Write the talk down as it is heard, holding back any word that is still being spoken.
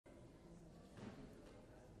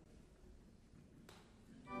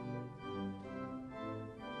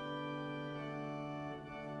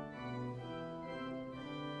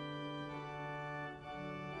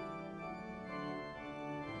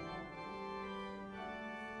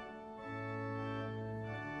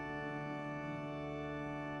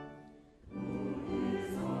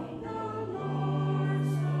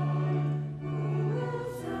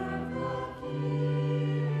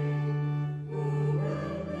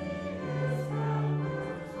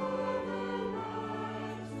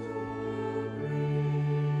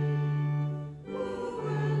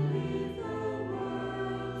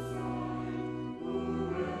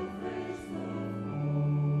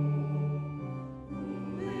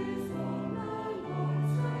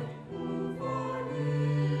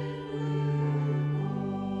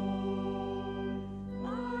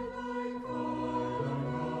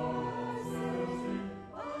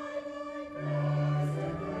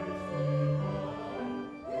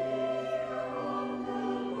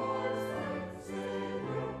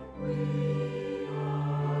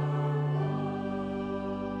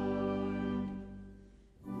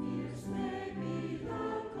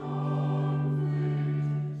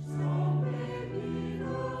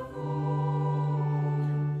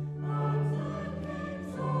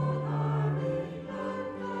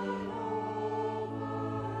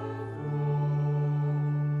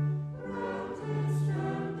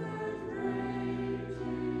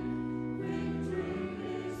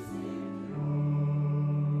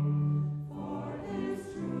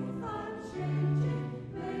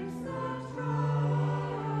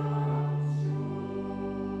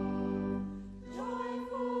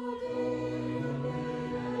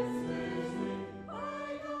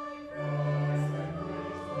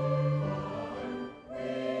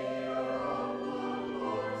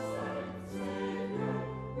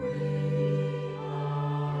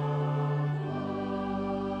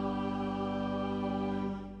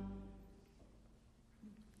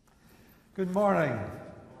Good morning.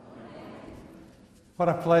 What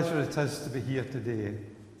a pleasure it is to be here today.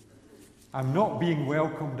 I'm not being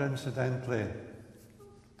welcomed incidentally.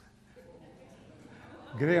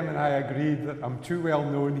 Graham and I agreed that I'm too well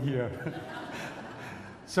known here.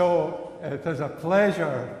 So it is a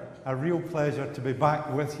pleasure, a real pleasure to be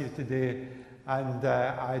back with you today, and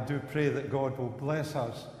I do pray that God will bless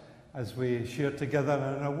us as we share together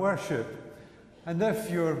in our worship. And if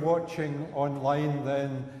you're watching online,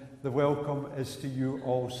 then the welcome is to you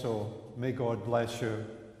also. May God bless you.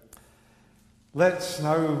 Let's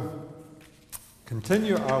now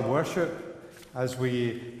continue our worship as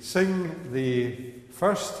we sing the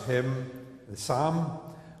first hymn, the psalm,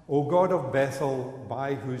 O God of Bethel,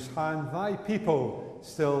 by whose hand thy people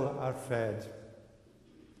still are fed.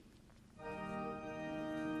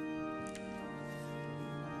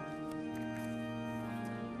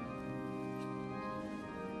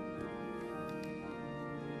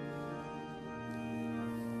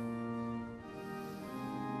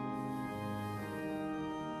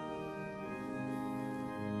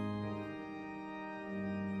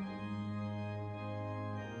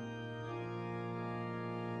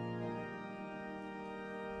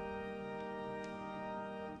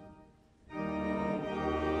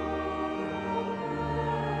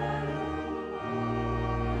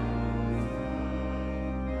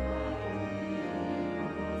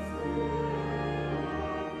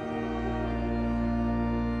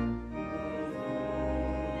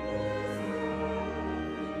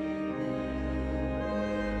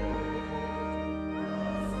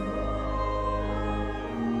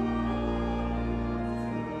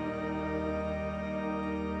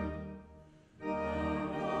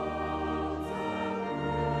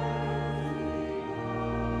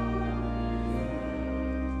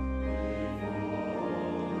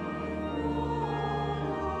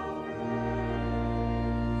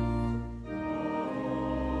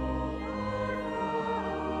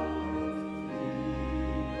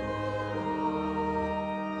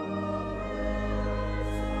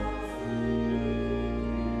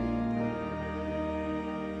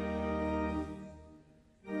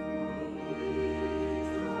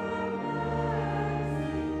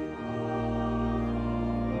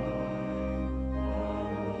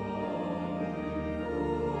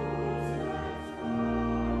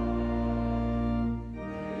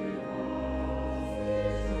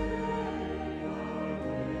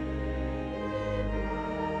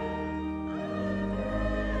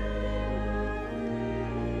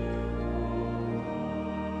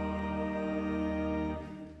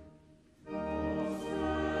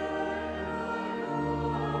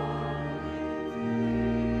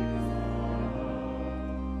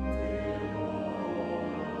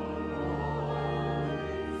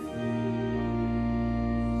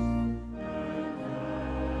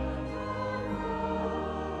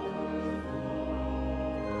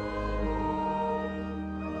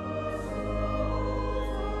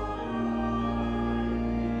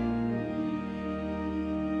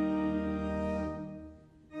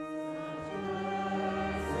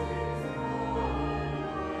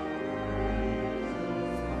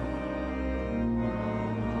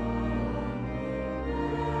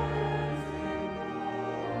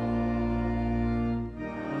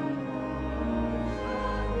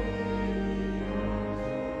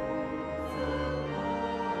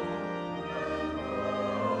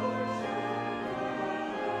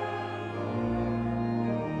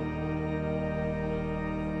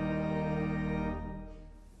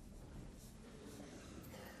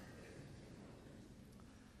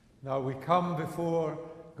 Now we come before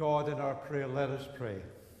God in our prayer. Let us pray.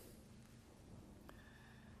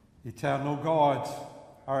 Eternal God,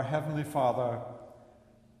 our Heavenly Father,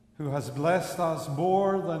 who has blessed us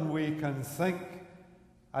more than we can think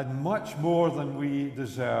and much more than we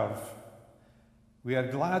deserve, we are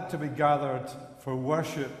glad to be gathered for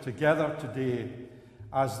worship together today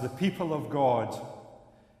as the people of God,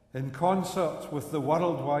 in concert with the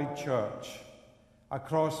worldwide church,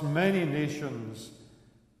 across many nations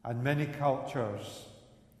and many cultures,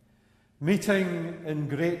 meeting in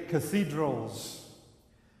great cathedrals,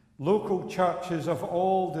 local churches of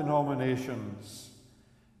all denominations,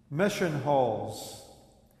 mission halls,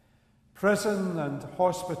 prison and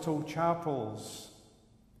hospital chapels,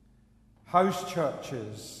 house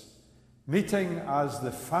churches, meeting as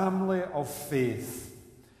the family of faith,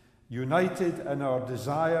 united in our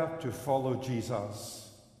desire to follow Jesus.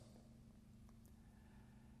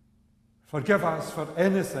 Forgive us for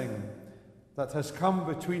anything that has come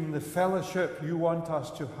between the fellowship you want us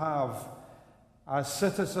to have as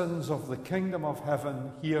citizens of the kingdom of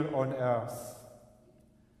heaven here on earth.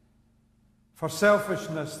 for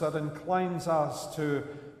selfishness that inclines us to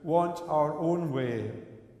want our own way,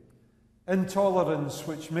 intolerance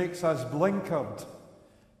which makes us blinkered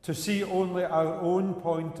to see only our own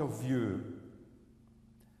point of view,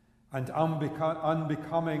 and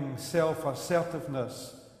unbecoming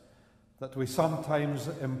self-assertiveness that we sometimes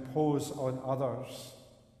impose on others.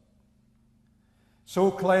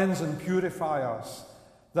 So cleanse and purify us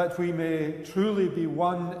that we may truly be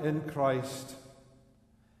one in Christ.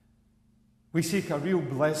 We seek a real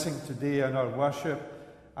blessing today in our worship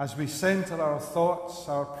as we centre our thoughts,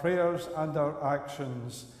 our prayers and our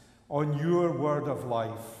actions on your word of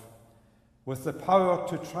life, with the power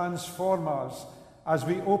to transform us as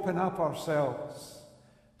we open up ourselves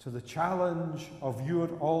to the challenge of your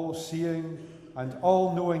all-seeing and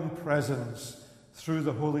all-knowing presence through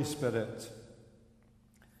the Holy Spirit.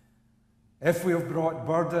 If we have brought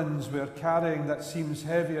burdens we are carrying that seems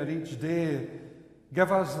heavier each day, give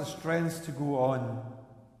us the strength to go on.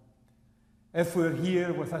 If we're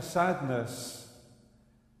here with a sadness,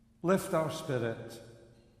 lift our spirit.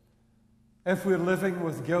 If we're living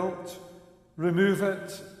with guilt, remove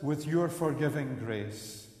it with your forgiving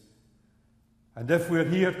grace. And if we're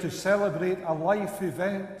here to celebrate a life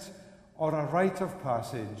event or a rite of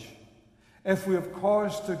passage, if we have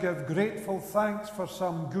cause to give grateful thanks for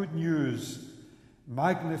some good news,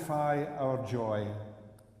 magnify our joy.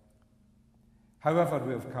 However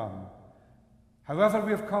we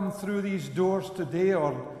have come through these doors today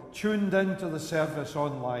or tuned into the service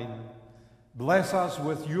online, bless us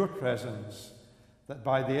with your presence, that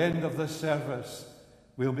by the end of this service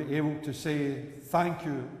we'll be able to say thank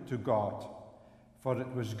you to God, for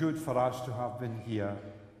it was good for us to have been here.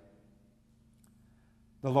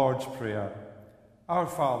 The Lord's Prayer. Our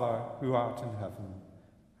Father, who art in heaven,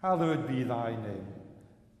 hallowed be thy name.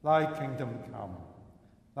 Thy kingdom come.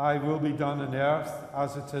 Thy will be done on earth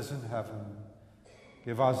as it is in heaven.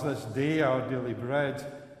 Give us this day our daily bread,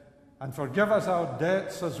 and forgive us our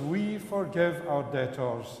debts as we forgive our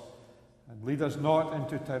debtors. And lead us not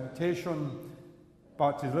into temptation,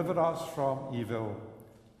 but deliver us from evil.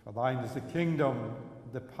 For thine is the kingdom,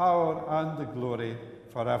 the power, and the glory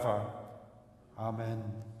forever. Amen.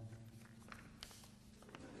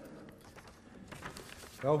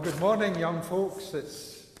 Well, good morning, young folks.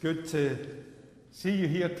 It's good to see you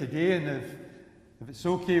here today, and if it's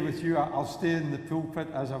okay with you, I'll stay in the pulpit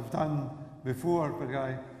as I've done before, but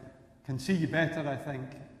I can see you better, I think,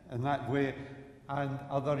 in that way. And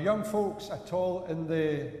are there young folks at all in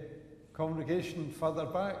the congregation further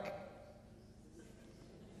back?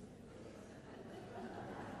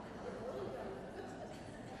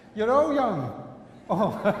 You're all young.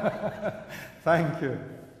 Oh, thank you.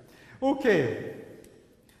 Okay.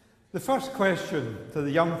 The first question to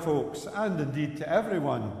the young folks, and indeed to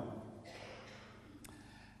everyone: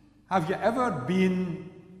 have you ever been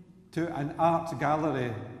to an art gallery?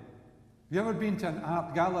 Have you ever been to an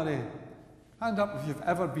art gallery? Hand up if you've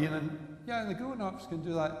ever been in. Yeah, the grown-ups can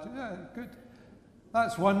do that too. Yeah, good.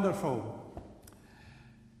 That's wonderful.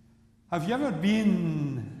 Have you ever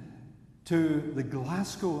been to the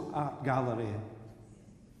Glasgow Art Gallery?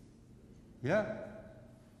 Yeah.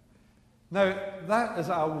 Now, that is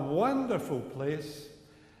a wonderful place,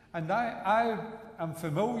 and I am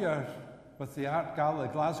familiar with the art gallery,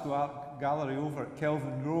 Glasgow Art Gallery over at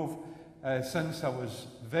Kelvin Grove since I was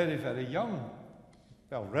very, very young.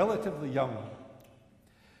 Well, relatively young.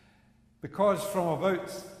 Because from about,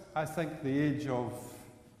 I think, the age of,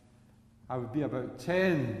 I would be about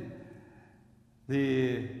 10,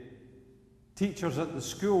 the teachers at the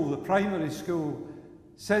school, the primary school,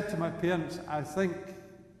 said to my parents, I think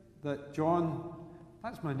that John,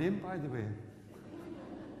 that's my name by the way,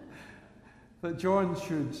 that John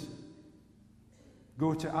should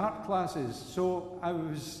go to art classes. So I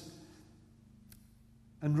was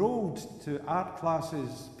enrolled to art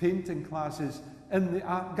classes, painting classes in the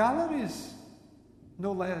art galleries,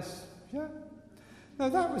 no less. Yeah. Now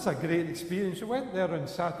that was a great experience. I went there on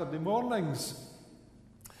Saturday mornings.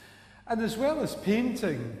 And as well as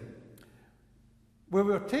painting, we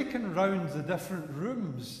were taken round the different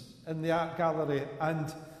rooms in the art gallery,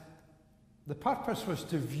 and the purpose was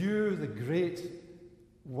to view the great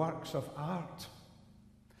works of art.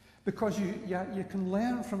 Because you can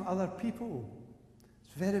learn from other people.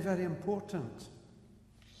 It's very, very important.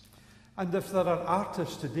 And if there are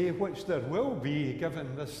artists today, which there will be,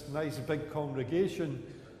 given this nice big congregation,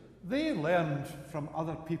 they learned from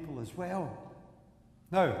other people as well.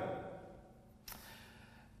 Now,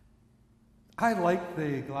 I like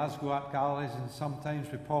the Glasgow Art Galleries, and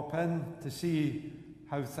sometimes we pop in to see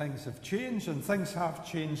how things have changed, and things have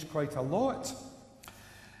changed quite a lot.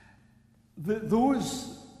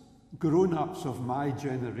 Those grown-ups of my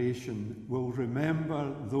generation will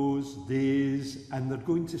remember those days, and they're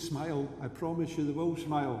going to smile. I promise you they will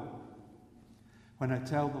smile when I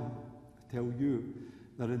tell you,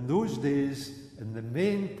 that in those days, in the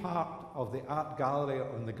main part of the art gallery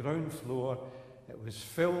on the ground floor, it was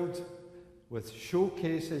filled with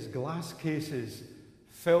showcases, glass cases,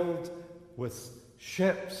 filled with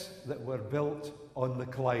ships that were built on the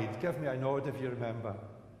Clyde. Give me a nod if you remember.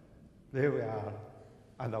 There we are.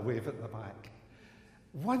 And a wave at the back.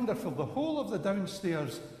 Wonderful. The whole of the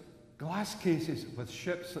downstairs, glass cases with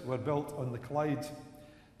ships that were built on the Clyde.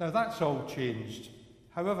 Now that's all changed.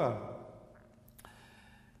 However,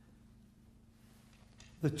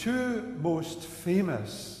 the two most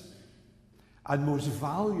famous and most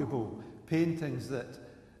valuable paintings that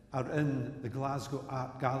are in the Glasgow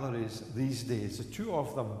art galleries these days, the two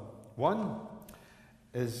of them, one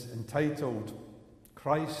is entitled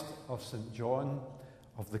Christ of St. John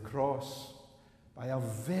of the Cross by a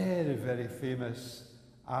very, very famous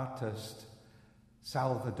artist,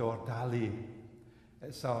 Salvador Dali.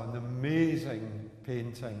 It's an amazing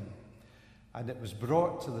painting, and it was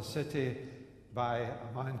brought to the city by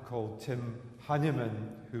a man called Tim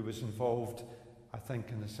Honeyman, who was involved, I think,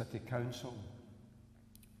 in the city council.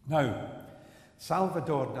 Now,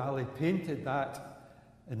 Salvador Dali painted that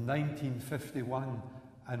in 1951,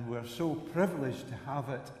 and we're so privileged to have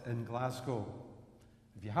it in Glasgow.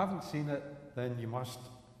 If you haven't seen it, then you must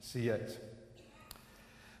see it.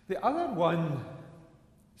 The other one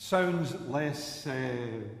sounds less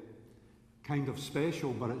kind of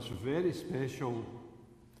special, but it's very special.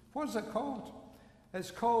 What is it called?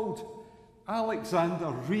 It's called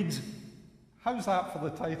Alexander Reid. How's that for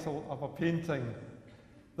the title of a painting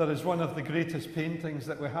that is one of the greatest paintings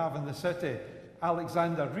that we have in the city?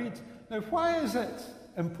 Alexander Reid. Now, why is it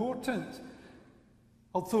important,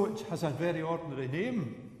 although it has a very ordinary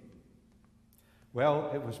name?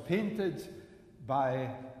 Well, it was painted by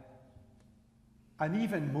an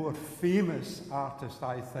even more famous artist,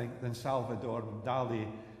 I think, than Salvador Dali.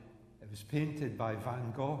 It was painted by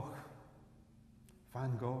Van Gogh.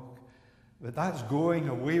 Van Gogh. But that's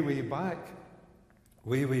going way back.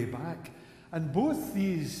 Way back. And both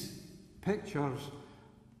these pictures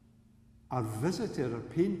are visited, or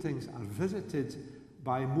paintings are visited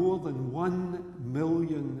by more than 1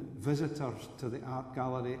 million visitors to the art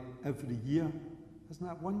gallery every year. Isn't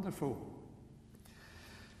that wonderful?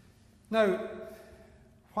 Now,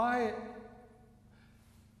 why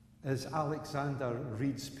is Alexander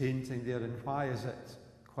Reid's painting there, and why is it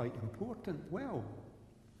quite important? Well,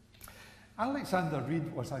 Alexander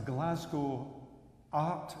Reid was a Glasgow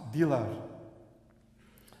art dealer.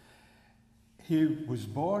 He was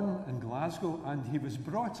born in Glasgow and he was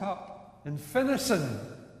brought up in Finniesson.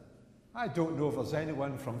 I don't know if there's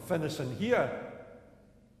anyone from Finniesson here.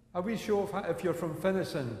 Are we sure if you're from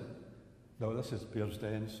Finniesson? No, this is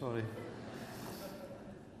Bearsden, sorry.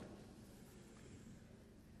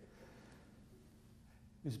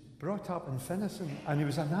 He was brought up in Finniesson and he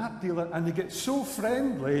was an art dealer, and he gets so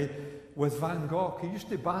friendly with Van Gogh. He used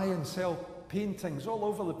to buy and sell paintings all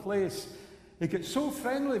over the place. He gets so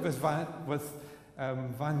friendly with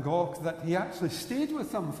Van Gogh that he actually stayed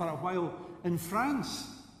with him for a while in France.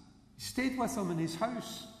 He stayed with him in his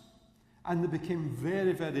house, and they became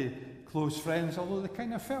very, very close friends, although they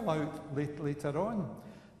kind of fell out later on.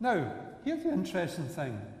 Now, here's the interesting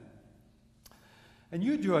thing. And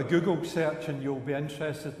you do a Google search and you'll be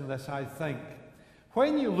interested in this, I think.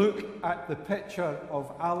 When you look at the picture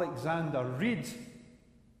of Alexander Reid,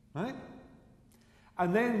 right,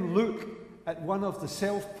 and then look at one of the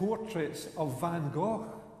self-portraits of Van Gogh,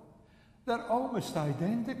 they're almost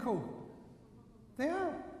identical. They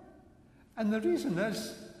are. And the reason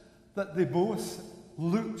is that they both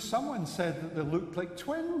looked, someone said that they looked like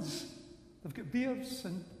twins. They've got beards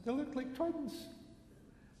and they look like twins.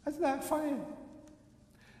 Isn't that funny?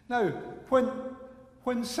 Now,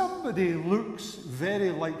 when somebody looks very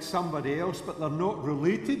like somebody else, but they're not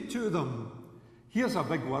related to them, here's a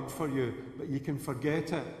big word for you, but you can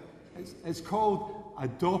forget it. It's called a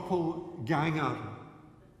doppelganger.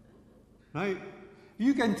 Right?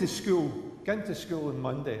 You get into school on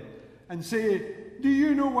Monday and say, do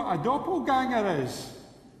you know what a doppelganger is?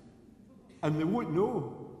 And they won't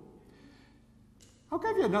know. I'll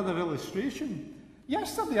give you another illustration.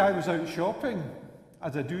 Yesterday I was out shopping,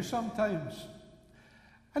 as I do sometimes,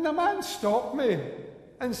 and a man stopped me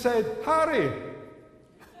and said, Harry.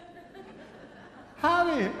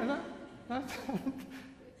 Harry. And I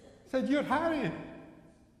said, you're Harry. I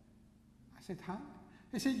said, Harry?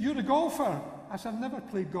 He said, you're a golfer. I said, I've never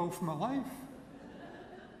played golf in my life.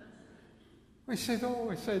 I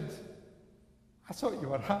said, I thought you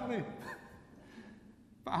were Harry.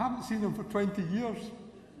 But I haven't seen him for 20 years.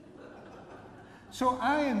 So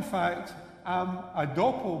I, in fact, am a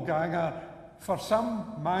doppelganger for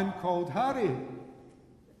some man called Harry.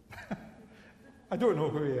 I don't know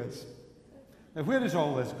who he is. Now, where is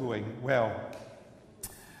all this going? Well,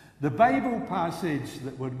 the Bible passage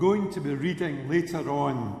that we're going to be reading later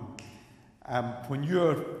on, when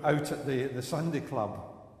you're out at the Sunday club,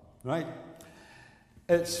 right?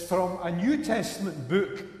 It's from a New Testament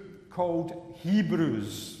book called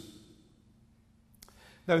Hebrews.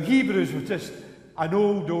 Now, Hebrews was just an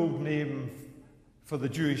old name for the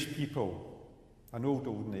Jewish people. An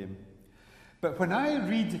old name. But when I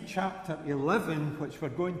read chapter 11, which we're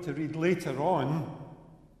going to read later on,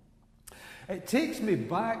 it takes me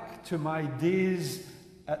back to my days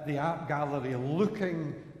at the art gallery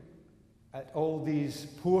looking at all these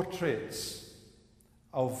portraits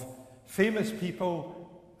of famous people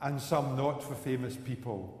and some not for famous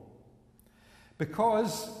people.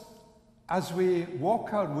 Because as we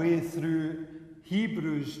walk our way through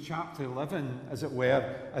Hebrews chapter 11, as it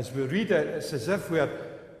were, as we read it, it's as if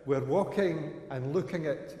we're walking and looking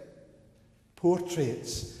at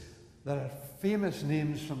portraits that are famous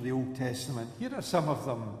names from the Old Testament. Here are some of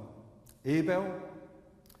them. Abel,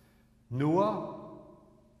 Noah.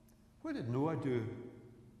 What did Noah do?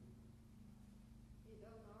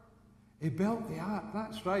 He built the ark,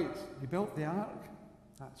 that's right. He built the ark,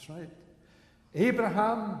 that's right.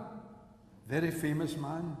 Abraham, very famous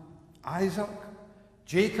man. Isaac,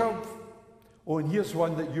 Jacob. Oh, and here's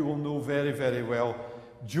one that you will know very, very well.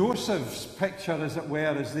 Joseph's picture, as it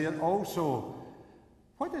were, is there also.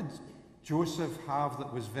 What did Joseph have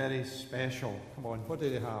that was very special? Come on, what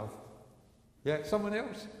did he have? Yeah, someone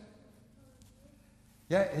else?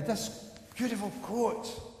 Yeah, he had this beautiful coat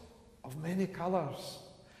of many colours.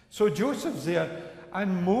 So Joseph's there,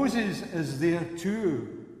 and Moses is there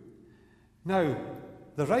too. Now,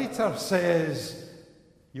 the writer says,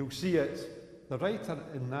 you'll see it, the writer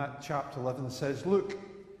in that chapter 11 says, look,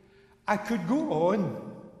 I could go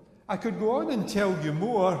on and tell you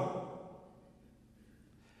more.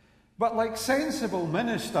 But like sensible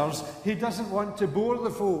ministers, he doesn't want to bore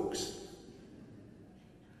the folks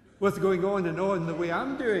with going on and on the way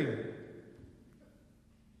I'm doing.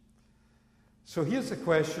 So here's the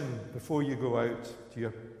question before you go out to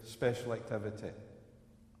your special activity.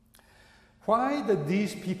 Why did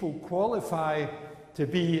these people qualify to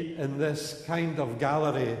be in this kind of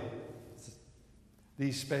gallery,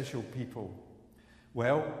 these special people?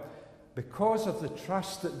 Well, because of the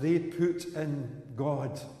trust that they put in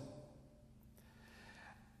God.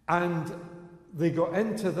 And they got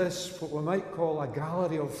into this, what we might call a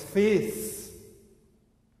gallery of faith.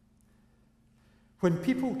 When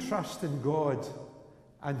people trust in God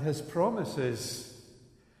and His promises,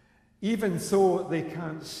 even though they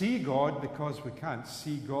can't see God because we can't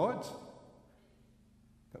see God,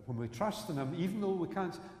 but when we trust in Him, even though we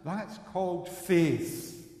can't, that's called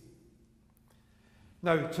faith.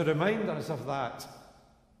 Now, to remind us of that,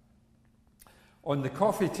 on the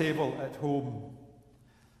coffee table at home,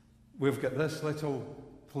 we've got this little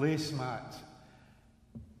placemat.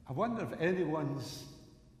 I wonder if anyone's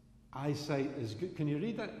eyesight is good. Can you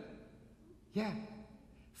read it? Yeah.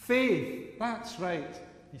 Faith, that's right.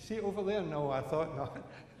 You see it over there? No, I thought not.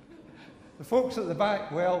 The folks at the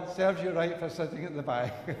back, well, serves you right for sitting at the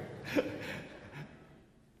back.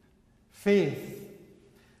 Faith.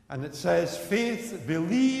 And it says, faith,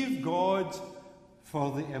 believe God for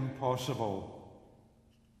the impossible.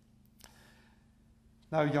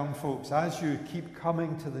 Now, young folks, as you keep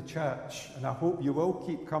coming to the church, and I hope you will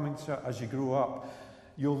keep coming to it as you grow up,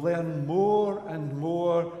 you'll learn more and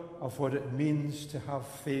more of what it means to have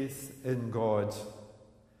faith in God.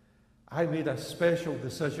 I made a special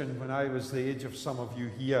decision when I was the age of some of you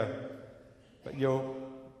here, but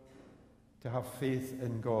to have faith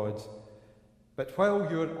in God. But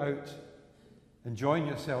while you're out enjoying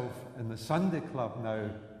yourself in the Sunday club now,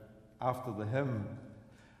 after the hymn,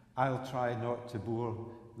 I'll try not to bore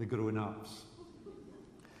the grown-ups.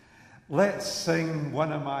 Let's sing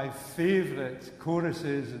one of my favourite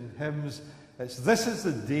choruses and hymns. It's "This is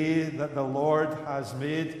the day that the Lord has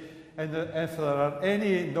made." And if there are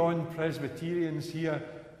any non-Presbyterians here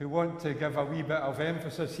who want to give a wee bit of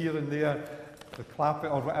emphasis here and there, to clap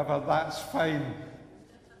it or whatever, that's fine.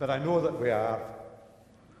 But I know that we are.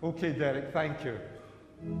 Okay, Derek, thank you.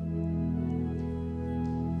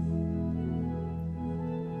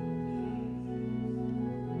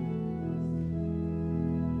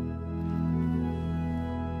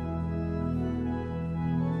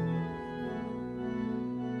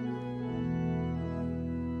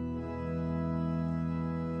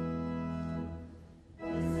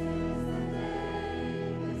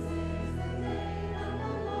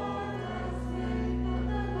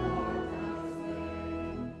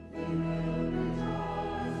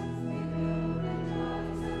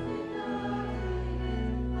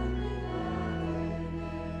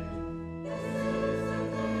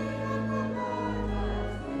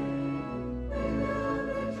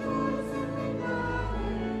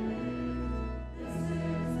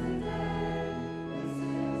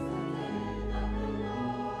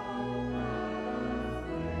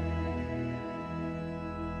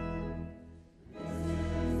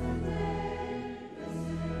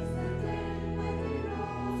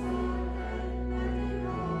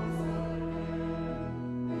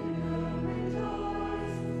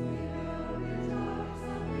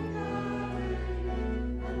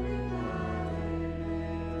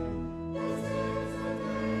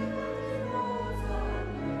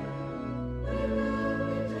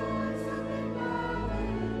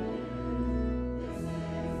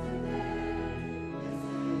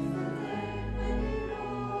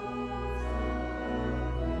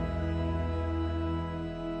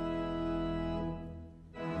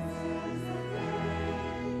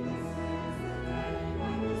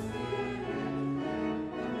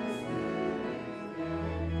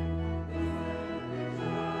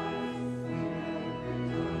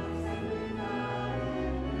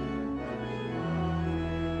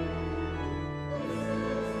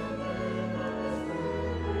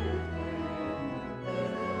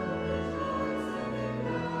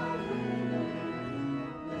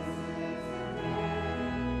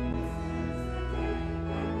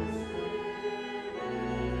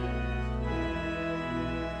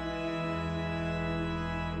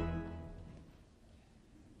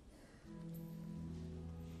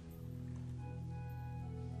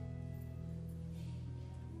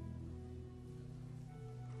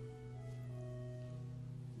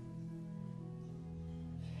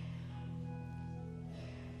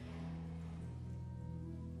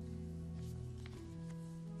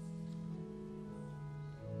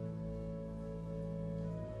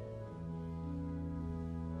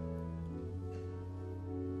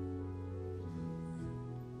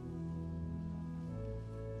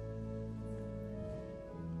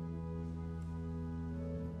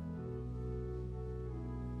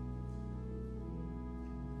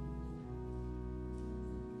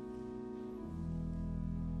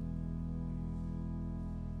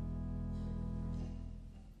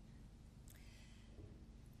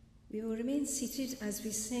 We will remain seated as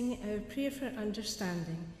we sing our Prayer for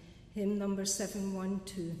Understanding, hymn number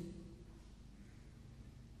 712.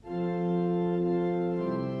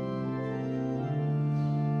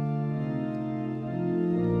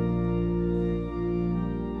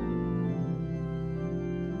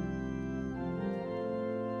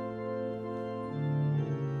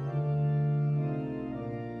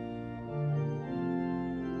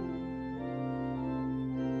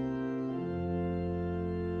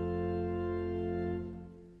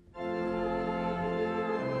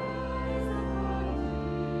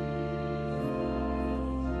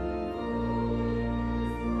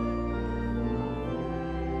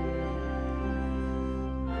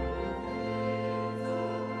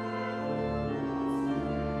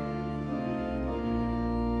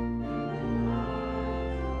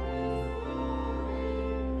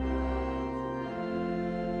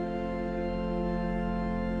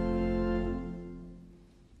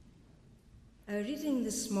 Our reading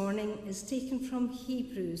this morning is taken from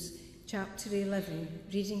Hebrews chapter 11,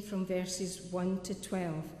 reading from verses 1 to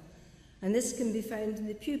 12. And this can be found in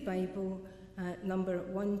the Pew Bible at number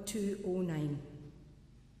 1209.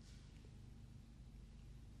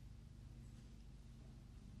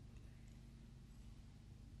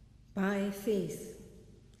 By faith.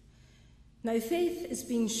 Now faith is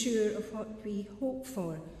being sure of what we hope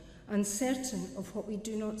for and certain of what we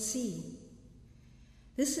do not see.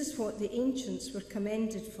 This is what the ancients were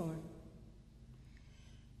commended for.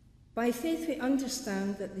 By faith we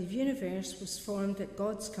understand that the universe was formed at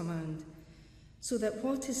God's command, so that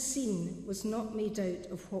what is seen was not made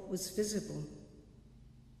out of what was visible.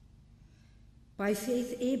 By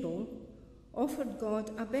faith Abel offered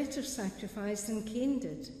God a better sacrifice than Cain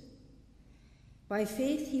did. By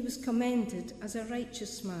faith he was commended as a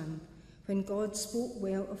righteous man when God spoke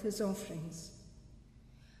well of his offerings.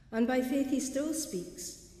 And by faith he still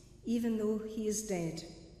speaks, even though he is dead.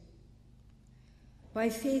 By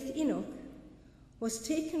faith Enoch was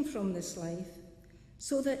taken from this life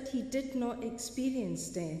so that he did not experience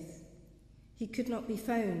death. He could not be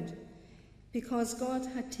found because God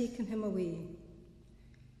had taken him away.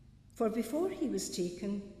 For before he was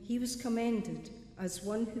taken, he was commended as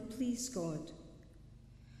one who pleased God.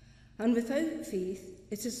 And without faith,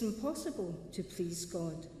 it is impossible to please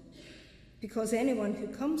God, because anyone who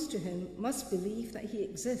comes to him must believe that he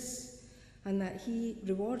exists and that he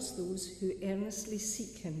rewards those who earnestly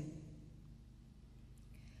seek him.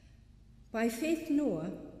 By faith Noah,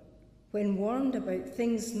 when warned about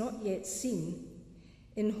things not yet seen,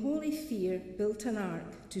 in holy fear built an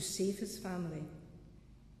ark to save his family.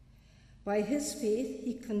 By his faith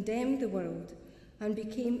he condemned the world and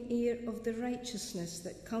became heir of the righteousness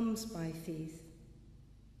that comes by faith.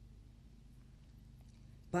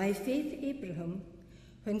 By faith Abraham,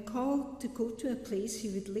 when called to go to a place he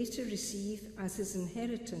would later receive as his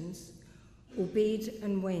inheritance, obeyed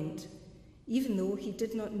and went, even though he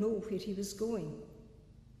did not know where he was going.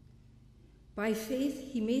 By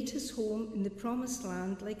faith he made his home in the promised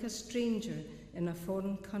land like a stranger in a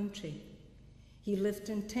foreign country. He lived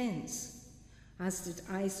in tents, as did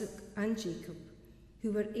Isaac and Jacob,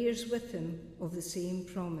 who were heirs with him of the same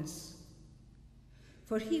promise.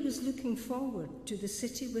 For he was looking forward to the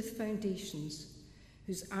city with foundations,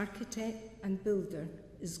 whose architect and builder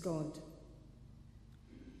is God.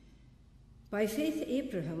 By faith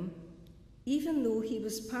Abraham, even though he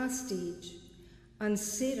was past age and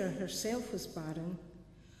Sarah herself was barren,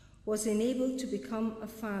 was enabled to become a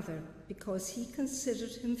father because he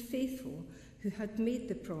considered him faithful who had made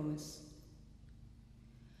the promise.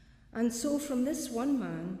 And so from this one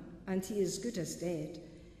man, and he is good as dead,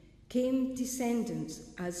 came descendants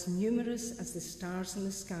as numerous as the stars in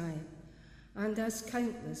the sky, and as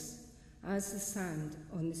countless as the sand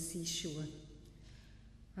on the seashore.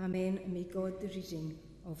 Amen, and may God the reading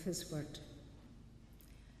of his word.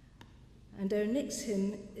 And our next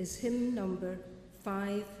hymn is hymn number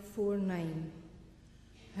 549,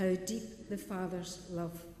 How Deep the Father's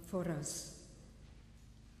Love for Us.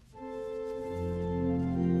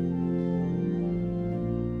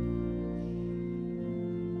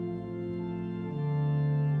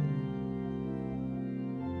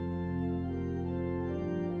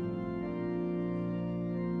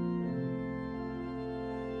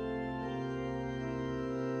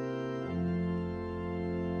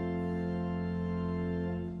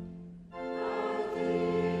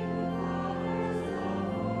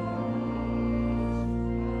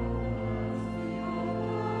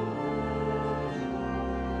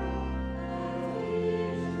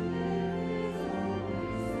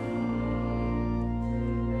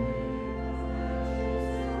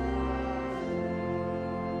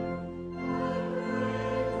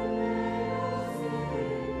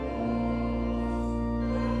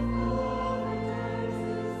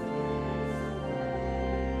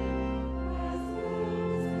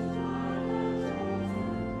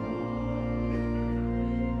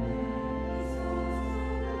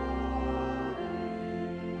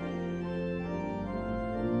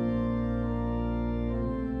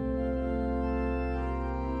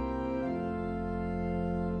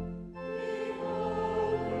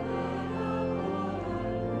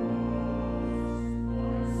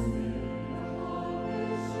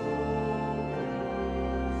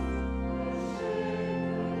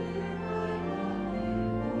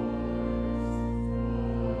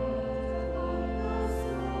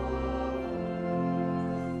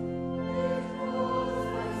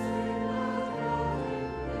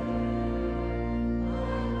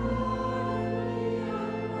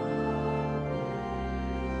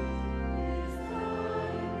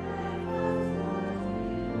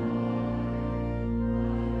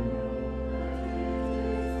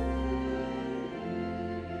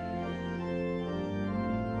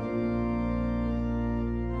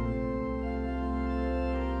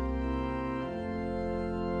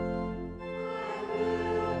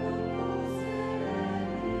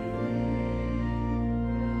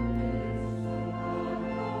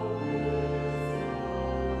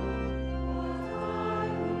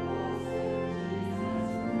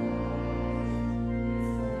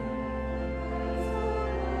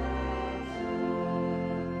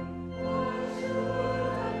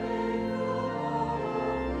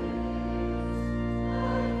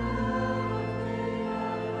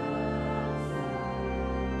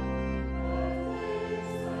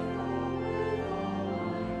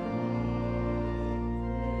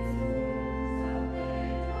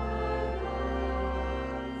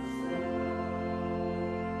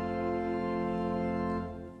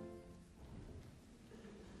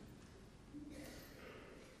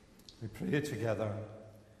 We pray together.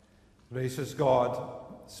 Gracious God,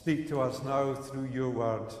 speak to us now through your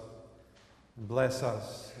word, and bless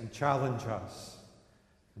us and challenge us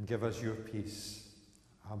and give us your peace.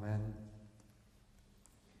 Amen.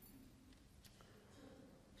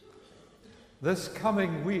 This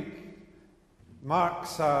coming week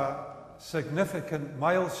marks a significant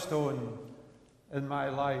milestone in my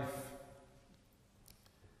life.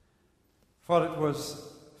 For it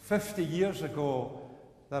was 50 years ago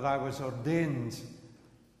that I was ordained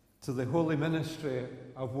to the holy ministry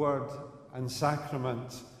of Word and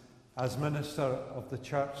Sacrament as minister of the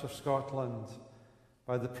Church of Scotland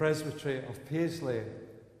by the Presbytery of Paisley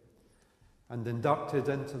and inducted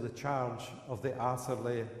into the charge of the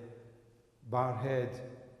Atherley Barrhead.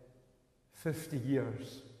 50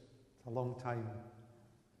 years, a long time.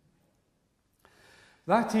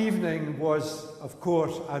 That evening was, of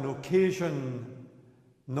course, an occasion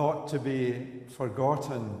not to be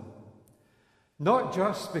forgotten. Not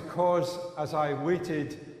just because, as I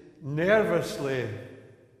waited nervously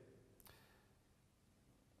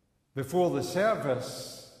before the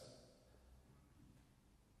service,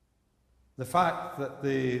 the fact that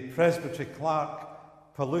the presbytery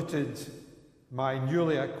clerk polluted my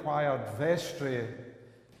newly acquired vestry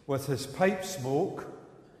with his pipe smoke,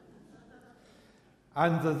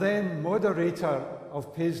 and the then moderator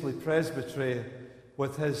of Paisley Presbytery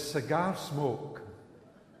with his cigar smoke.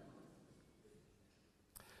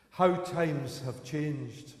 How times have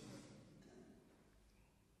changed.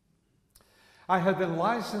 I had been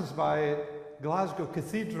licensed by Glasgow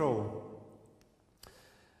Cathedral,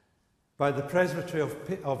 by the Presbytery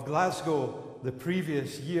of Glasgow the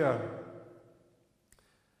previous year.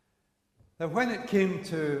 Now, when it came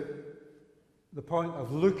to the point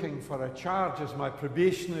of looking for a charge as my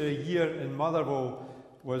probationary year in Motherwell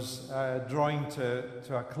was drawing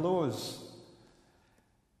to a close,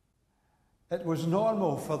 it was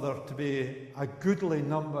normal for there to be a goodly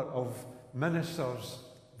number of ministers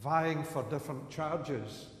vying for different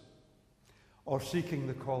charges or seeking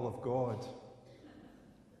the call of God.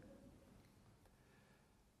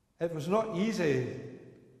 It was not easy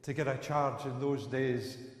to get a charge in those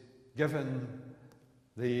days, given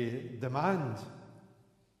the demand.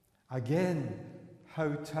 Again,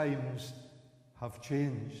 how times have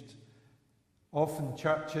changed. Often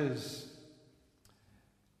churches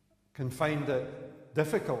can find it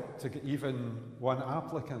difficult to get even one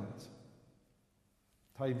applicant.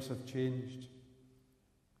 Times have changed.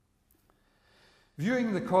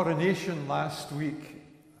 Viewing the coronation last week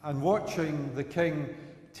and watching the King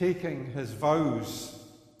taking his vows,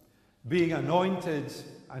 being anointed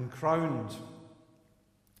and crowned,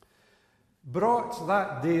 brought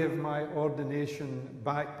that day of my ordination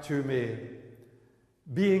back to me,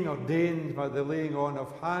 being ordained by the laying on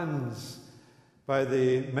of hands by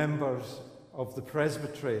the members of the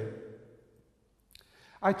presbytery.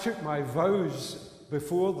 I took my vows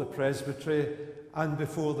before the presbytery and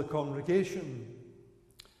before the congregation.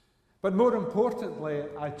 But more importantly,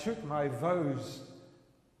 I took my vows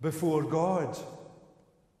before God,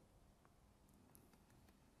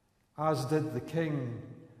 as did the King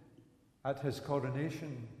at his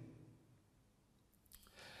coronation.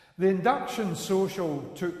 The induction social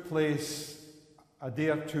took place a day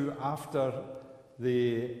or two after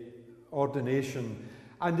the ordination,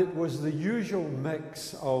 and it was the usual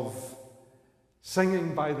mix of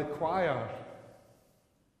singing by the choir.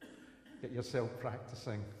 Get yourself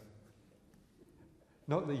practicing.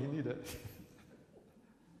 Not that you need it.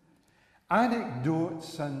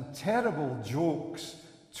 Anecdotes and terrible jokes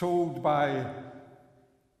told by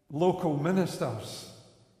local ministers,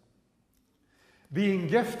 being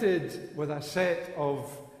gifted with a set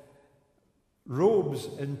of robes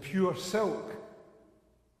in pure silk,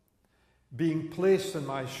 being placed on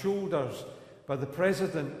my shoulders by the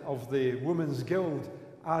president of the Women's Guild,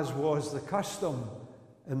 as was the custom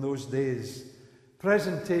in those days,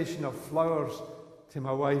 presentation of flowers to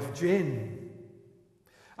my wife Jane,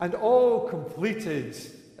 and all completed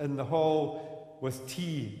in the hall with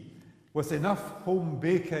tea, with enough home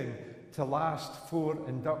baking to last 4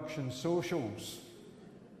 induction socials.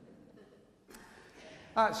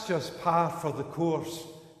 That's just par for the course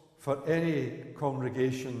for any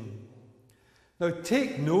congregation. Now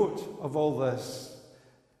take note of all this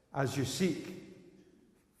as you seek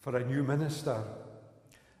for a new minister.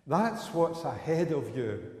 That's what's ahead of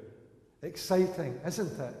you. Exciting,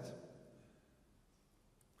 isn't it?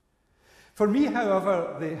 For me,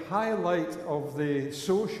 however, the highlight of the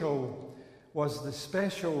social was the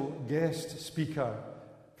special guest speaker,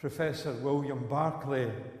 Professor William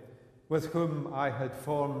Barclay, with whom I had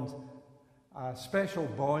formed a special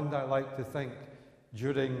bond, I like to think,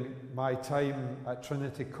 during my time at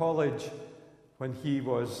Trinity College when he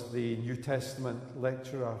was the New Testament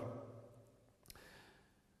lecturer.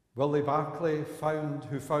 Willie Barclay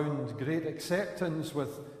who found great acceptance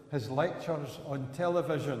with his lectures on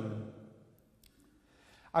television.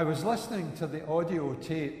 I was listening to the audio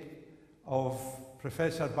tape of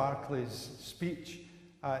Professor Barclay's speech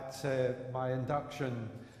at my induction.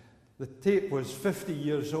 The tape was 50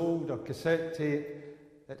 years old, a cassette tape.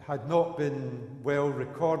 It had not been well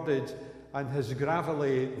recorded, and his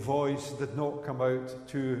gravelly voice did not come out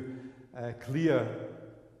too clear.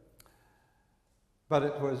 But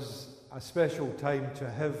it was a special time to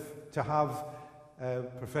have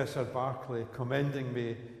Professor Barclay commending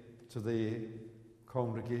me to the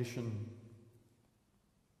congregation.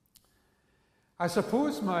 I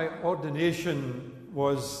suppose my ordination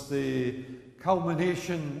was the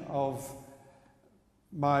culmination of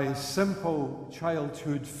my simple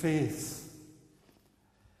childhood faith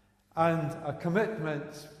and a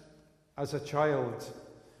commitment as a child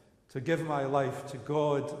to give my life to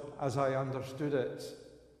God as I understood it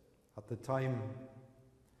at the time.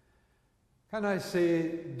 Can I say,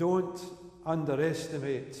 don't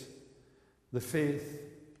underestimate the faith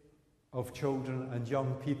of children and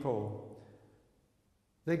young people.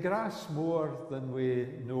 They grasp more than we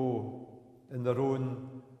know in their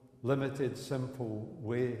own limited, simple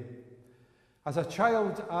way. As a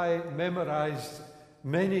child, I memorized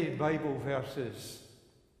many Bible verses,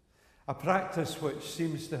 a practice which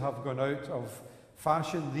seems to have gone out of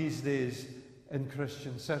fashion these days in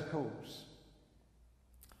Christian circles.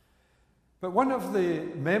 But one of the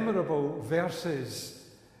memorable verses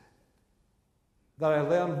that I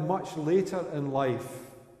learned much later in life,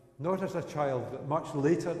 not as a child, but much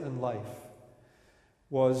later in life,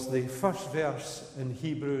 was the first verse in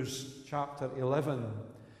Hebrews chapter 11.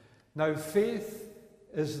 Now, faith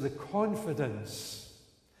is the confidence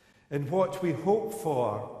in what we hope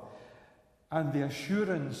for and the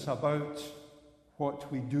assurance about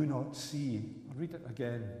what we do not see. I'll read it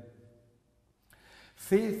again.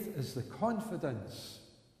 Faith is the confidence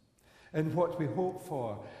in what we hope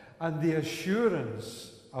for and the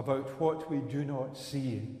assurance about what we do not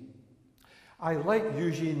see. I like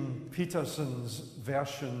Eugene Peterson's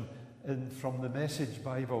version from the Message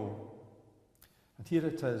Bible. And here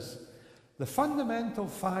it is. The fundamental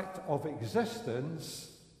fact of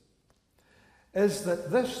existence is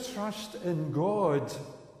that this trust in God,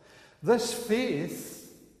 this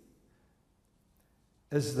faith,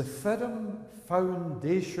 is the firm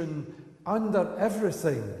foundation under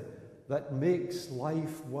everything that makes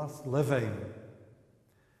life worth living.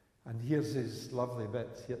 And here's his lovely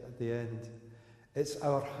bit here at the end. It's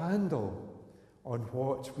our handle on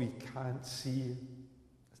what we can't see.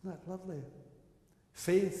 Isn't that lovely?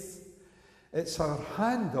 Faith, it's our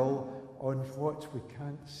handle on what we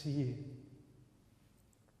can't see.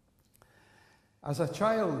 As a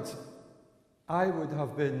child, I would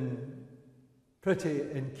have been pretty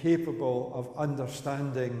incapable of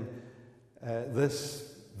understanding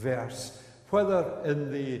this verse, whether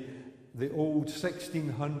in the old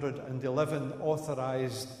 1611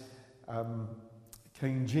 authorized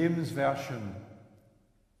King James Version,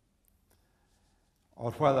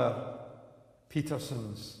 or whether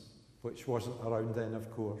Peterson's, which wasn't around then, of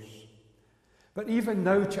course. But even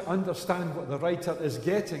now, to understand what the writer is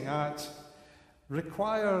getting at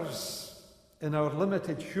requires, in our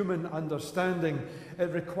limited human understanding, it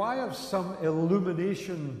requires some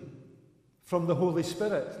illumination from the Holy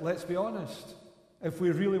Spirit, let's be honest, if we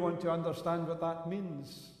really want to understand what that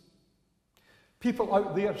means. People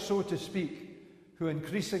out there, so to speak, who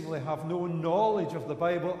increasingly have no knowledge of the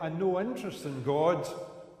Bible and no interest in God.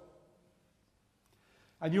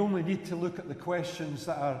 And you only need to look at the questions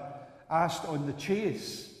that are asked on the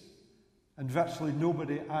chase, and virtually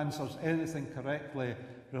nobody answers anything correctly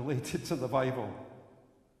related to the Bible.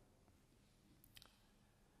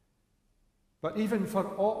 But even for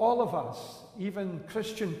all of us, even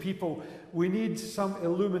Christian people, we need some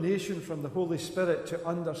illumination from the Holy Spirit to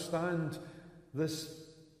understand this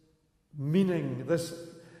meaning, this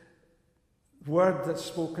word that's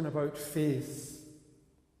spoken about faith.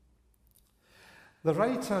 The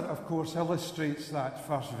writer, of course, illustrates that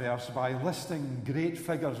first verse by listing great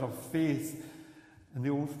figures of faith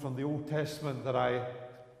from the Old Testament that I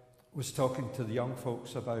was talking to the young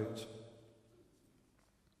folks about.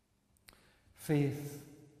 Faith.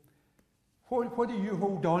 What do you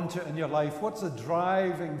hold on to in your life? What's the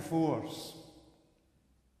driving force?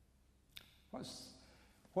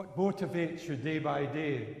 What motivates you day by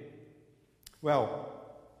day? Well,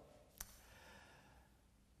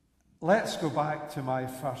 let's go back to my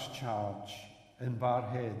first charge in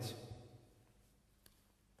Barrhead.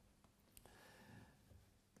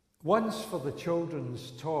 Once for the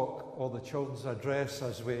children's talk, or the children's address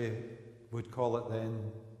as we would call it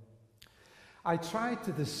then, I tried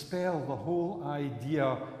to dispel the whole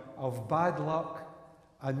idea of bad luck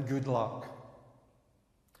and good luck.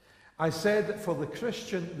 I said that for the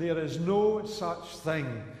Christian there is no such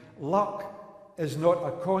thing. Luck is not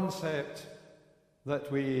a concept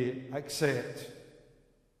that we accept.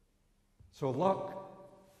 So luck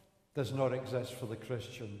does not exist for the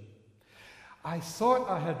Christian. I thought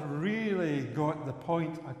I had really got the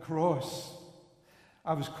point across.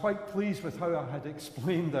 I was quite pleased with how I had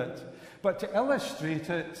explained it. But to illustrate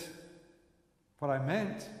it, what I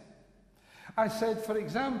meant, I said, for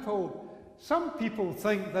example, some people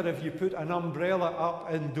think that if you put an umbrella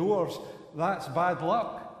up indoors, that's bad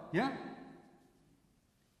luck. Yeah?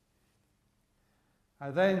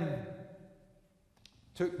 I then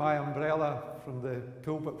took my umbrella from the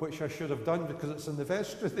pulpit, which I should have done because it's in the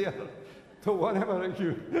vestry there. Don't worry about it,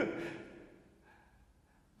 you.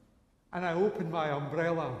 And I opened my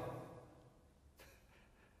umbrella.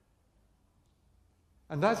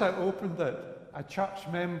 And as I opened it, a church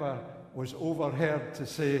member was overheard to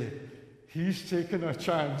say, "He's taking a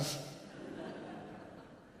chance."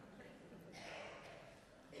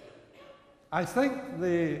 I think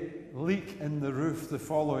the leak in the roof the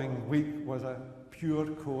following week was a pure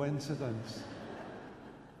coincidence.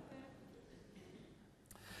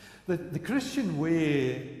 The Christian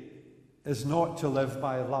way is not to live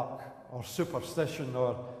by luck or superstition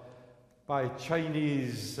or by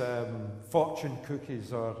Chinese fortune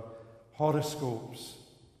cookies or horoscopes.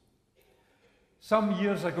 Some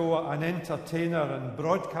years ago, an entertainer and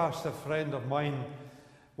broadcaster friend of mine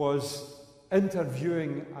was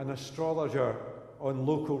interviewing an astrologer on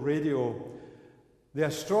local radio. The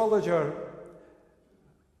astrologer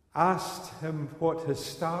asked him what his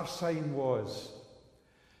star sign was.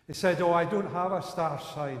 He said, "Oh, I don't have a star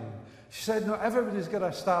sign." She said, "No, everybody's got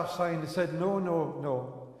a star sign." He said, No,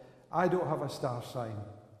 I don't have a star sign.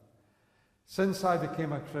 Since I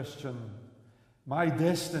became a Christian, my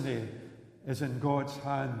destiny is in God's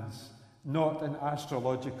hands, not in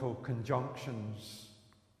astrological conjunctions.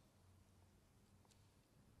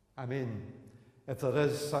 I mean, if there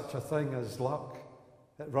is such a thing as luck,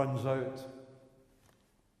 it runs out.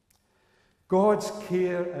 God's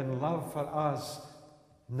care and love for us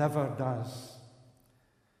never does.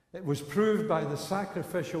 It was proved by the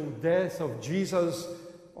sacrificial death of Jesus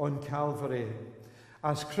on Calvary.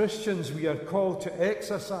 As Christians, we are called to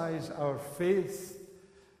exercise our faith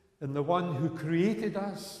in the one who created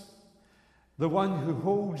us, the one who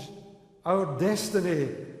holds our destiny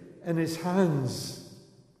in his hands.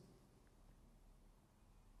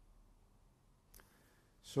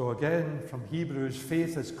 So again, from Hebrews,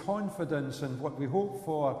 faith is confidence in what we hope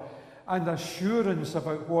for and assurance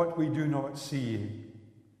about what we do not see.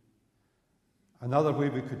 Another way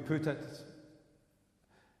we could put it,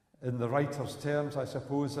 in the writer's terms, I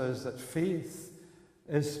suppose, is that faith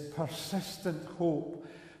is persistent hope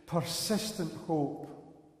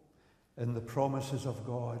in the promises of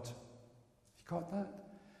God. You got that?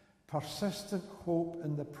 Persistent hope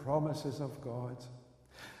in the promises of God.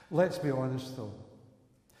 Let's be honest though.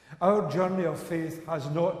 Our journey of faith has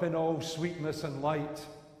not been all sweetness and light.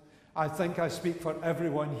 I think I speak for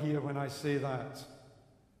everyone here when I say that.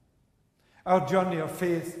 Our journey of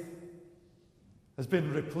faith has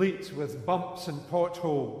been replete with bumps and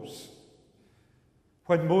potholes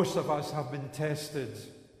when most of us have been tested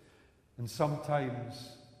and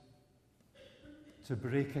sometimes to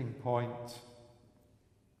breaking point.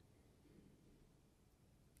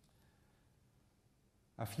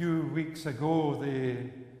 A few weeks ago, the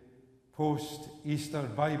post-Easter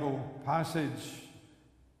Bible passage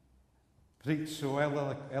preached so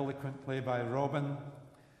eloquently by Robin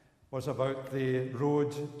was about the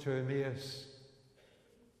road to Emmaus.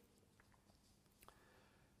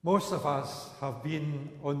 Most of us have been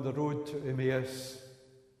on the road to Emmaus.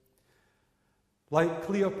 Like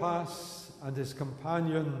Cleopas and his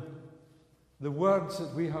companion, the words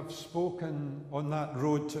that we have spoken on that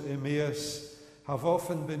road to Emmaus have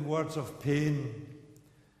often been words of pain,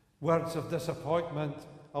 words of disappointment,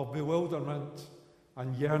 of bewilderment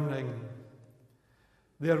and yearning.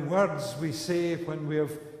 They are words we say when we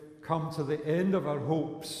have come to the end of our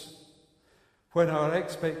hopes, when our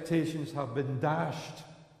expectations have been dashed,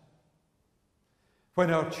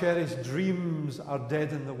 when our cherished dreams are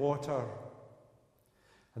dead in the water,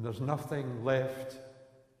 and there's nothing left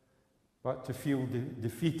but to feel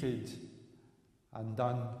defeated and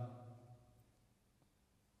done.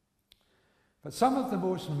 But some of the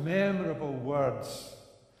most memorable words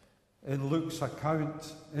in Luke's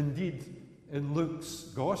account, indeed in Luke's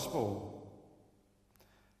Gospel,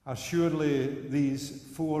 are surely these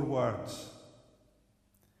 4 words.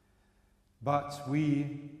 But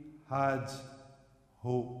we had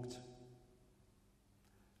hoped.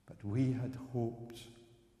 But we had hoped.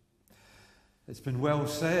 It's been well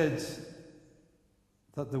said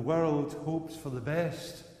that the world hopes for the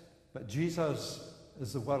best, but Jesus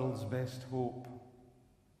is the world's best hope.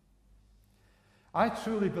 I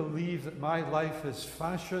truly believe that my life is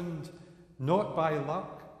fashioned not by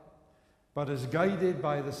luck, but is guided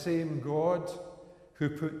by the same God who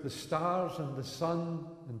put the stars and the sun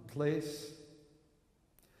in place.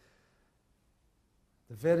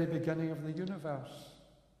 The very beginning of the universe.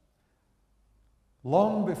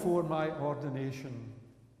 Long before my ordination,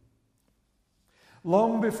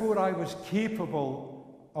 long before I was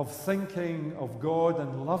capable of thinking of God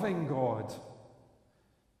and loving God,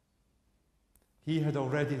 He had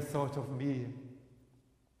already thought of me.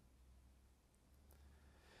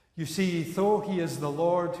 You see, though He is the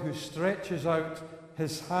Lord who stretches out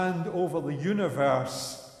His hand over the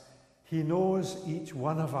universe, He knows each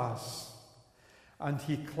one of us, and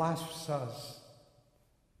He clasps us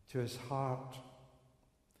to His heart.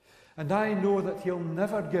 And I know that He'll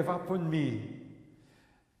never give up on me.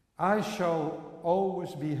 I shall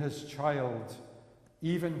always be His child,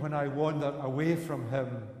 even when I wander away from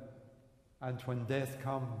Him and when death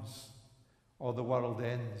comes or the world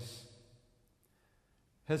ends.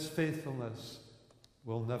 His faithfulness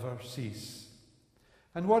will never cease.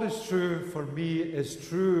 And what is true for me is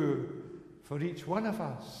true for each one of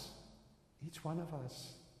us. Each one of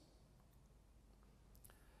us.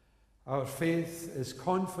 Our faith is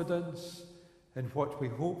confidence in what we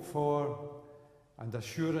hope for and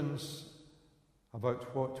assurance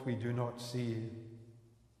about what we do not see.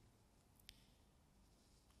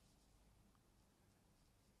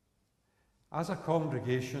 As a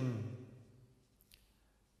congregation,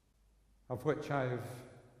 of which I've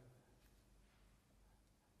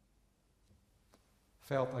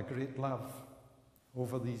felt a great love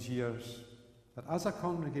over these years, that as a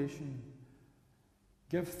congregation,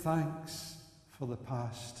 give thanks for the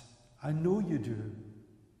past. I know you do.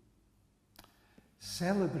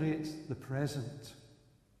 Celebrate the present.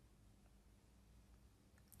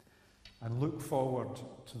 And look forward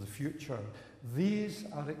to the future. These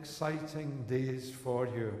are exciting days for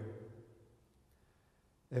you.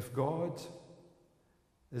 If God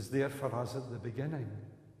is there for us at the beginning,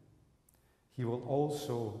 He will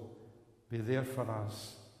also be there for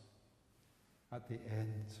us at the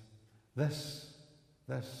end. This,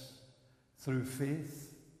 through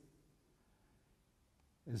faith,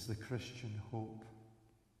 is the Christian hope.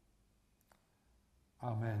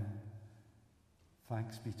 Amen.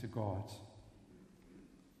 Thanks be to God.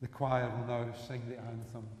 The choir will now sing the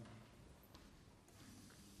anthem.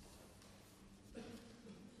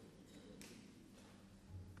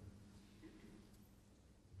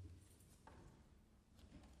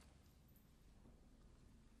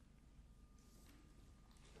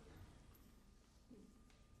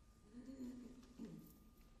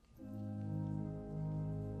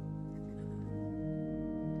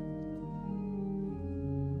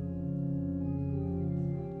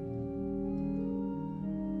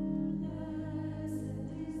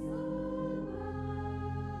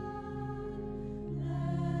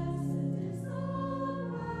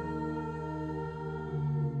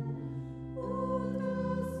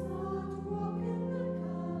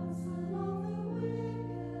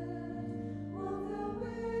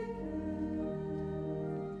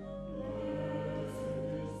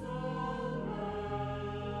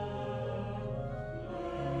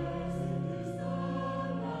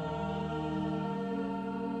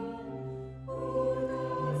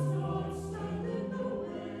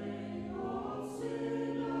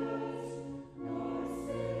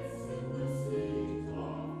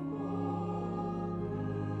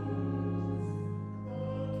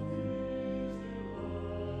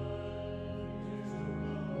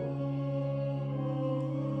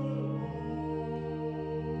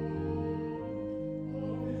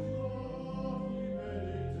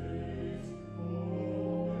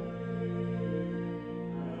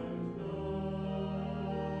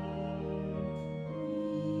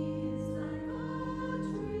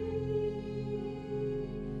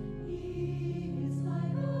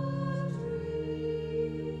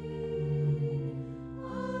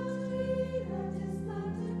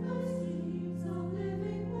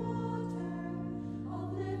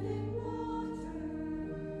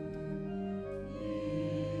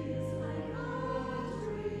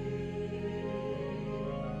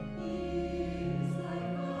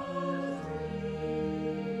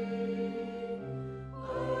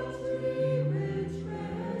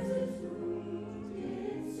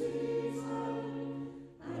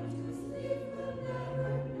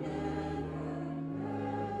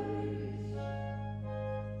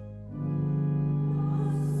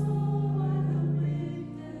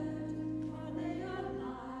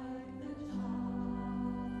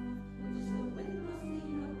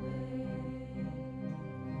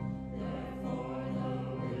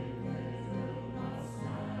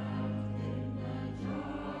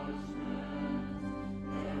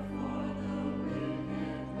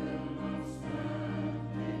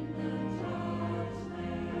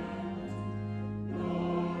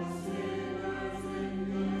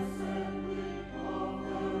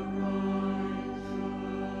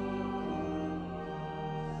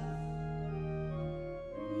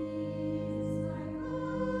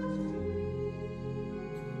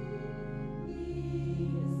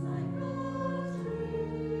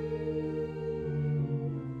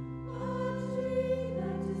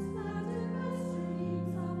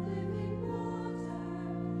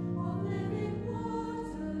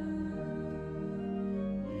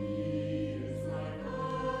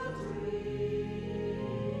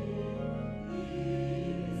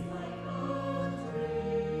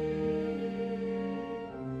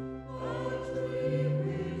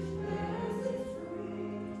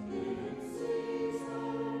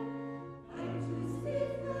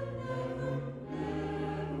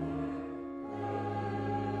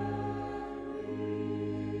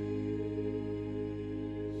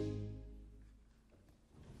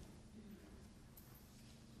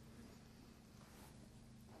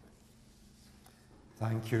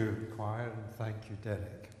 Thank you, choir, and thank you,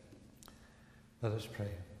 Derek. Let us pray.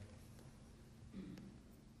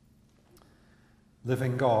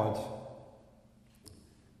 Living God,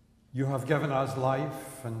 you have given us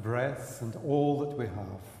life and breath and all that we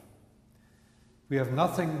have. We have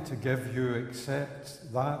nothing to give you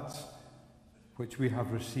except that which we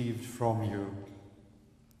have received from you.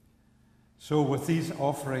 So with these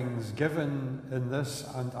offerings given in this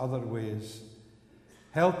and other ways,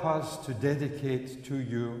 help us to dedicate to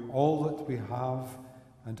you all that we have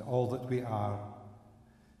and all that we are,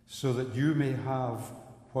 so that you may have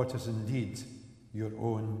what is indeed your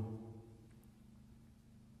own.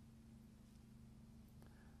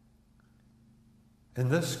 In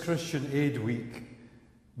this Christian Aid Week,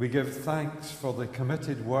 we give thanks for the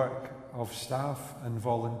committed work of staff and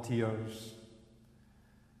volunteers,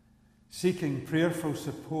 seeking prayerful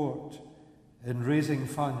support in raising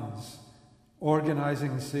funds,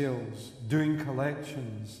 organising sales, doing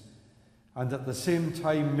collections, and at the same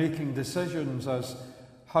time making decisions as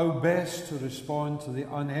how best to respond to the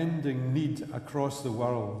unending need across the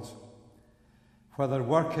world, whether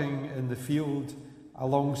working in the field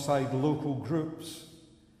alongside local groups,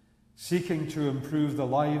 seeking to improve the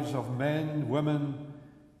lives of men, women,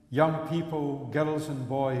 young people, girls and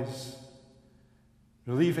boys,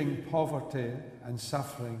 relieving poverty and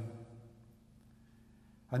suffering,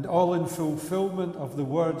 and all in fulfillment of the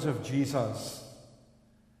words of Jesus,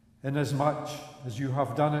 inasmuch as you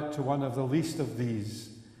have done it to one of the least of these,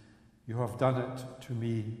 you have done it to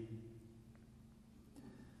me.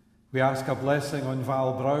 We ask a blessing on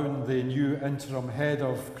Val Brown, the new interim head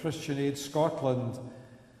of Christian Aid Scotland,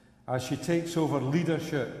 as she takes over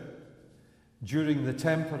leadership during the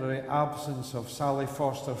temporary absence of Sally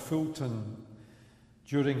Foster Fulton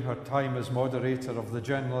during her time as moderator of the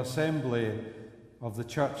General Assembly of the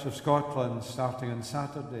Church of Scotland starting on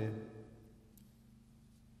Saturday.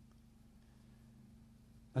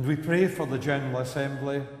 And we pray for the General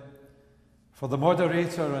Assembly, for the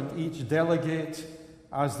moderator and each delegate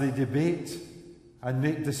as they debate and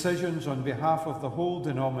make decisions on behalf of the whole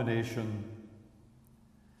denomination.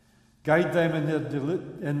 Guide them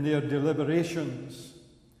in their deliberations,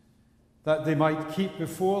 that they might keep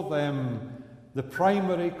before them the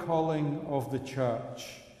primary calling of the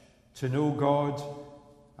Church, to know God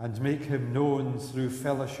and make him known through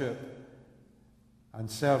fellowship and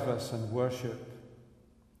service and worship.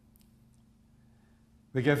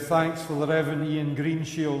 We give thanks for the Reverend Ian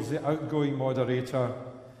Greenshields, the outgoing moderator,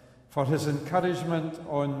 for his encouragement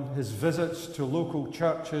on his visits to local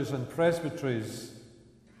churches and presbyteries,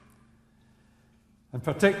 and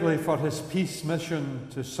particularly for his peace mission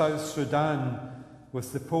to South Sudan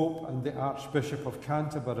with the Pope and the Archbishop of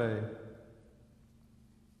Canterbury.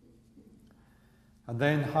 And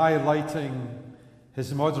then highlighting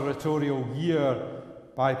his moderatorial year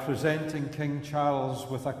by presenting King Charles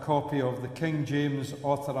with a copy of the King James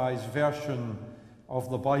Authorised Version of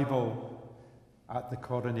the Bible at the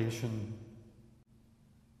coronation.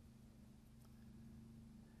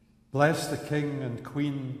 Bless the King and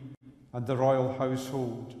Queen and the royal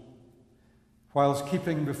household, whilst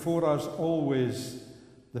keeping before us always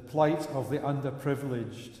the plight of the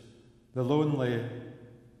underprivileged, the lonely,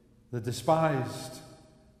 the despised,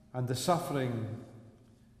 and the suffering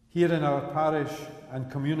here in our parish and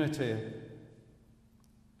community,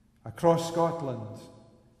 across Scotland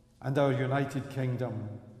and our United Kingdom.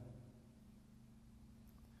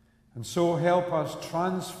 And so help us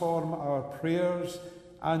transform our prayers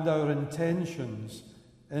and our intentions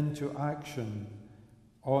into action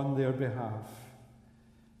on their behalf,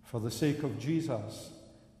 for the sake of Jesus,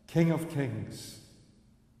 King of Kings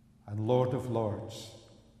and Lord of Lords.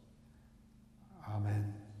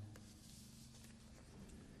 Amen.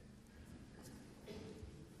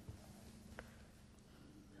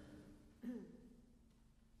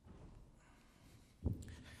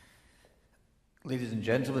 Ladies and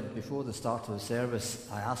gentlemen, before the start of the service,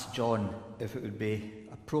 I asked John if it would be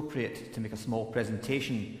appropriate to make a small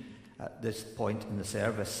presentation at this point in the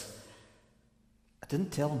service. I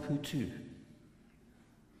didn't tell him who to.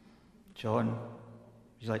 John, would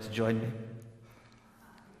you like to join me?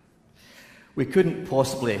 We couldn't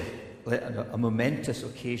possibly let a momentous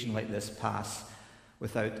occasion like this pass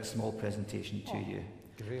without a small presentation to you.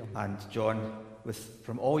 Great. And John,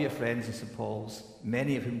 from all your friends in St Paul's,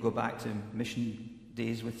 many of whom go back to mission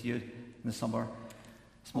days with you in the summer,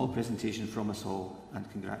 small presentation from us all,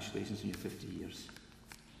 and congratulations on your 50 years.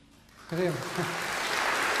 Graham.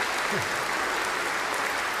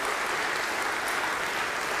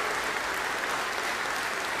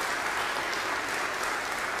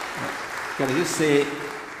 Can I just say,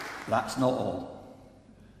 that's not all.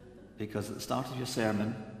 because at the start of your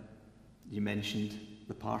sermon, you mentioned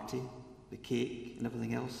the party, the cake, and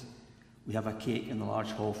everything else. We have a cake in the large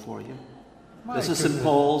hall for you. This is St.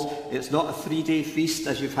 Paul's. It's not a 3-day feast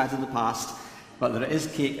as you've had in the past, but there is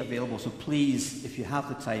cake available. So please, if you have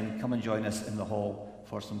the time, come and join us in the hall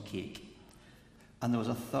for some cake. And there was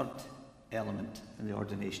a third element in the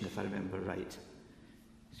ordination, if I remember right.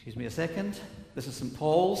 Excuse me a second. This is St.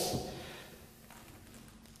 Paul's.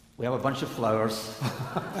 We have a bunch of flowers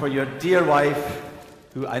for your dear wife,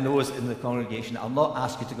 who I know is in the congregation. I'll not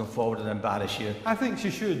ask you to come forward and embarrass you. I think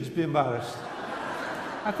she should be embarrassed.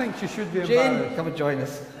 I think she should be Jane, embarrassed. come and join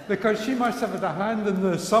us. Because she must have had a hand in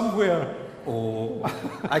this somewhere. Oh,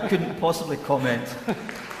 I couldn't possibly comment.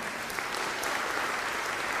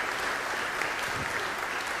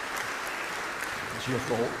 It's your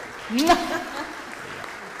fault.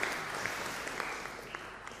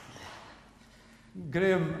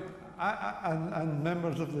 Graham and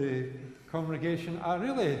members of the congregation, I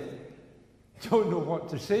really don't know what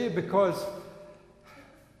to say, because,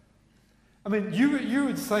 I mean, you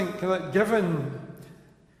would think that given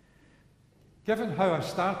how I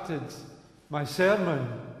started my sermon,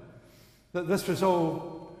 that this was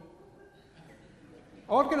all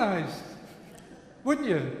organised, wouldn't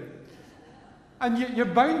you? And you're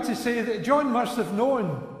bound to say that John must have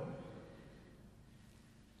known.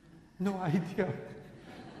 No idea.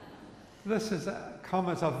 This has come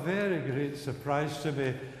as a very great surprise to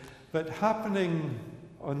me, but happening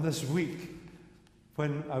on this week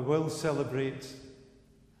when I will celebrate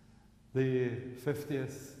the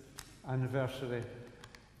 50th anniversary,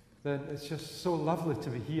 then it's just so lovely to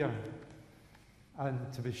be here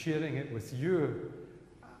and to be sharing it with you.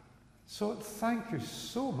 So thank you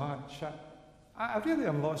so much. I really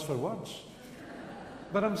am lost for words,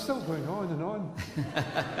 but I'm still going on and on.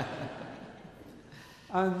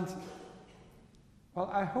 And, well,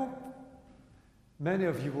 I hope many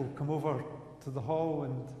of you will come over to the hall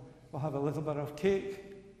and we'll have a little bit of cake.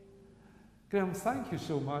 Graham, thank you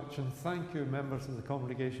so much, and thank you, members of the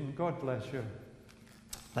congregation. God bless you.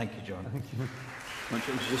 Thank you, John. Thank you. Want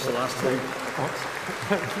to introduce the last time?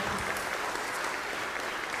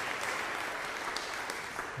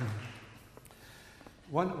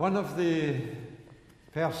 One of the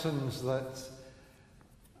persons that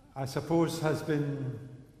I suppose has been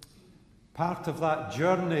part of that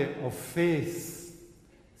journey of faith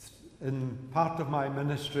in part of my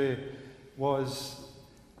ministry was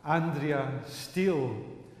Andrea Steele,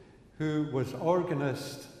 who was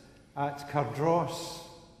organist at Cardross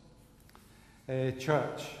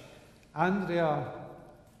Church. Andrea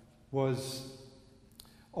was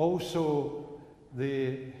also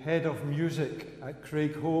the head of music at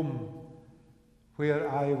Craighome, where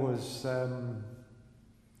I was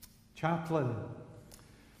chaplain.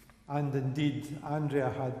 And indeed, Andrea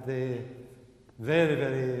had the very,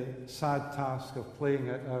 very sad task of playing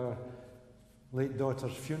at our late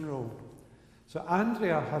daughter's funeral. So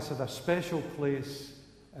Andrea has had a special place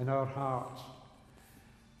in our hearts.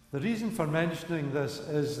 The reason for mentioning this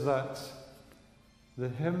is that the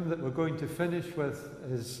hymn that we're going to finish with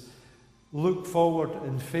is Look Forward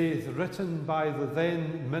in Faith, written by the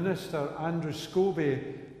then minister Andrew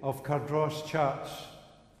Scobie of Cardross Church.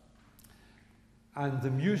 And the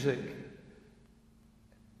music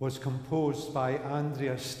was composed by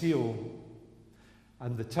Andrea Steele.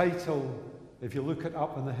 And the title, if you look it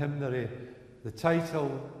up in the hymnary, the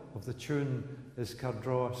title of the tune is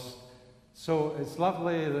Cardross. So it's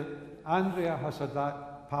lovely that Andrea has had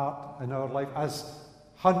that part in our life, as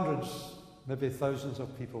hundreds, maybe thousands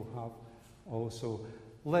of people have also.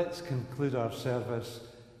 Let's conclude our service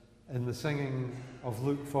in the singing of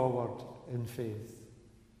Look Forward in Faith.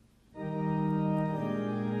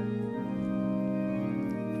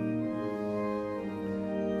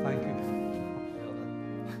 Thank you.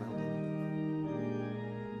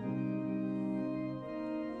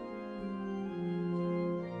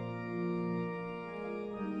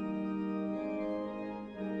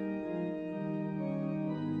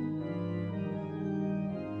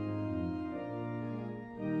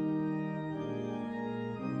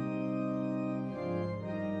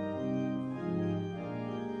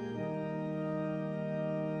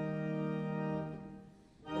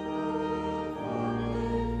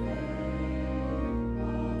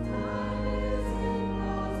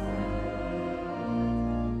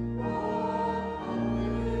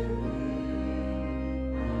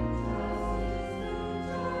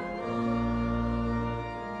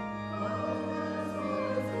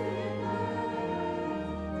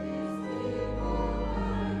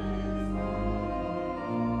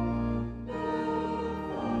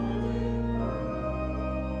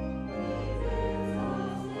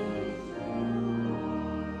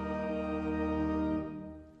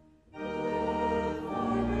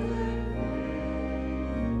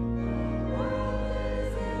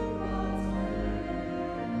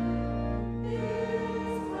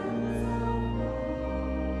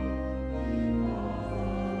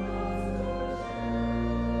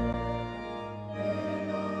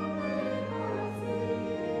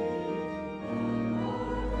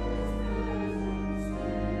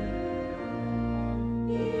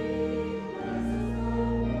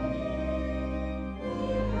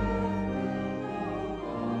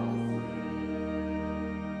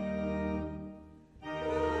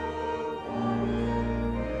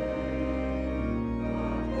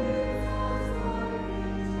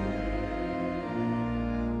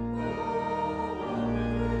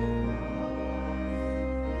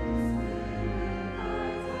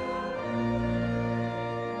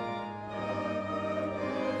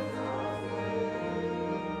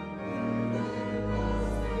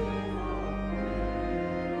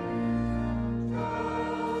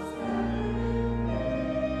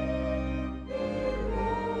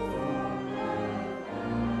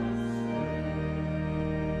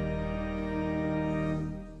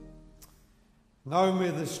 Now may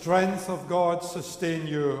the strength of God sustain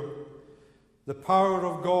you, the power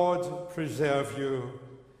of God preserve you,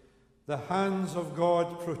 the hands of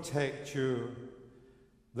God protect you,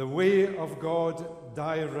 the way of God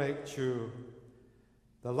direct you,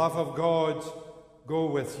 the love of God go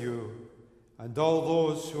with you, and all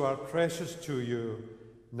those who are precious to you,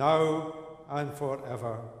 now and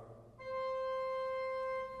forever.